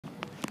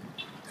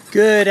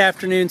Good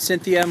afternoon,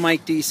 Cynthia.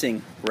 Mike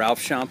Deasing, Ralph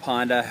Schomp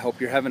Honda.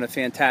 Hope you're having a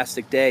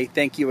fantastic day.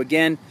 Thank you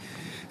again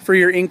for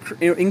your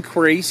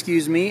inquiry,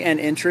 and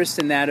interest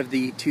in that of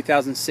the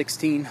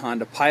 2016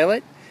 Honda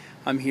Pilot.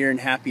 I'm here and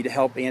happy to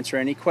help answer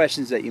any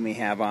questions that you may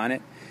have on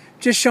it.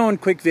 Just showing a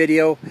quick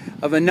video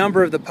of a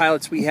number of the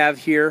Pilots we have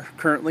here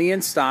currently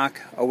in stock,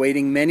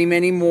 awaiting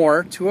many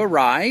more to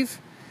arrive,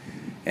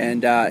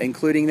 and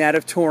including that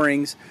of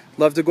Tourings.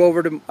 Love to go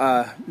over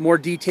to more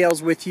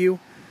details with you,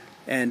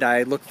 and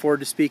I look forward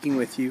to speaking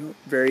with you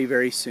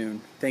very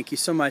soon. Thank you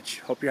so much.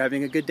 Hope you're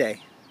having a good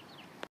day.